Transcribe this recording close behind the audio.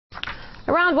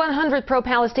Around 100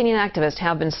 pro-Palestinian activists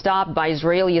have been stopped by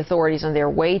Israeli authorities on their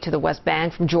way to the West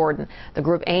Bank from Jordan. The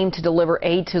group aimed to deliver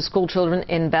aid to school children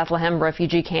in Bethlehem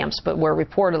refugee camps, but were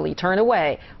reportedly turned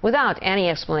away without any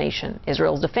explanation.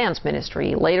 Israel's defense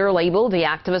ministry later labeled the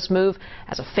activists' move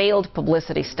as a failed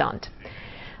publicity stunt.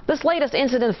 This latest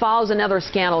incident follows another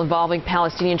scandal involving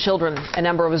Palestinian children. A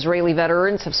number of Israeli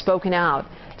veterans have spoken out,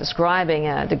 describing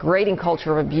a degrading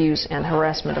culture of abuse and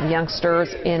harassment of youngsters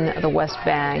in the West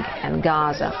Bank and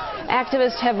Gaza.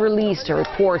 Activists have released a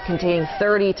report containing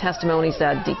 30 testimonies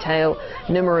that detail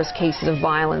numerous cases of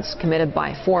violence committed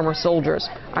by former soldiers.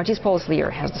 RT's Paul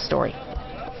Lear has the story.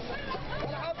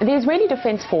 The Israeli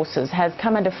Defense Forces has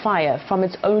come under fire from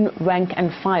its own rank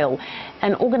and file.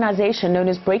 An organization known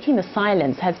as Breaking the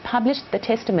Silence has published the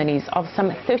testimonies of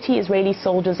some 30 Israeli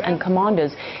soldiers and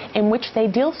commanders in which they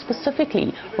deal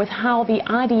specifically with how the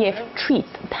IDF treats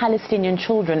Palestinian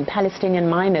children, Palestinian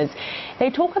minors. They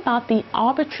talk about the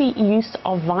arbitrary use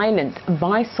of violence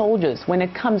by soldiers when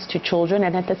it comes to children,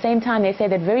 and at the same time they say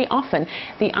that very often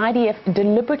the IDF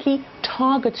deliberately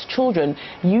targets children,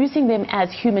 using them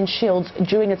as human shields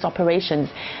during its operations.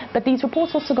 But these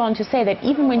reports also go on to say that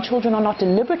even when children are not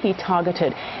deliberately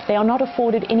targeted, they are not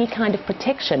afforded any kind of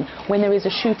protection when there is a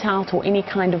shootout or any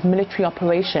kind of military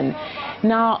operation.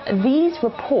 Now, these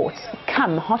reports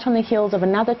come hot on the heels of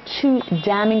another two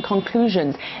damning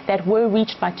conclusions that were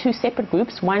reached by two separate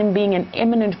groups, one being an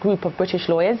eminent group of British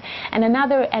lawyers and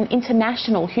another an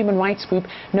international human rights group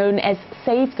known as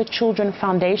Save the Children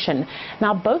Foundation.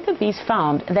 Now, both of these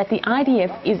found that the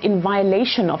IDF is in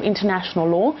violation of international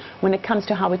law when it comes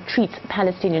to how it treats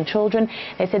Palestinian children.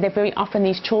 They said that very often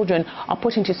these children are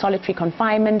put into solitary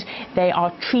confinement, they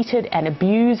are treated and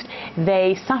abused,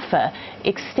 they suffer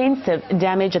extensive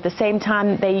damage. At the same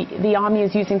time, the army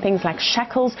is using things like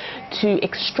shackles to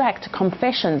extract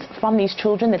confessions from these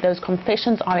children, that those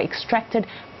confessions are extracted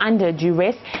under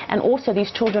duress, and also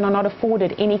these children are not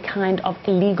afforded any kind of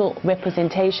legal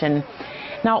representation.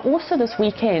 Now, also this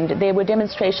weekend, there were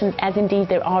demonstrations, as indeed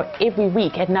there are every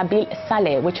week, at Nabil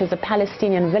Saleh, which is a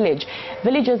Palestinian village.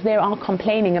 Villagers there are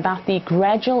complaining about the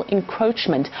gradual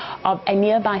encroachment of a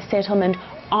nearby settlement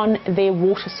on their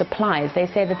water supplies. They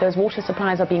say that those water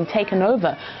supplies are being taken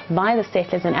over by the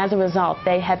settlers, and as a result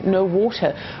they have no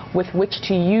water with which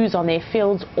to use on their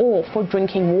fields or for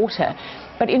drinking water.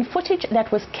 But in footage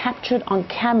that was captured on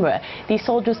camera, these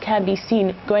soldiers can be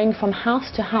seen going from house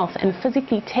to house and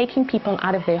physically taking people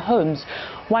out of their homes.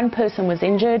 One person was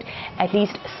injured, at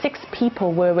least 6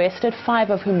 people were arrested,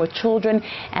 5 of whom were children,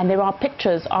 and there are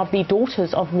pictures of the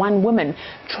daughters of one woman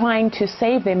trying to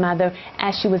save their mother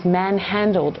as she was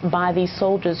manhandled by these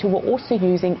soldiers who were also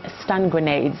using stun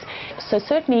grenades. So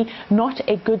certainly not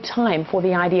a good time for the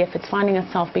IDF. It's finding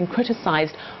itself being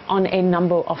criticized on a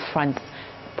number of fronts.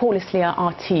 Paul Lear,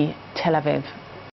 RT, Tel Aviv.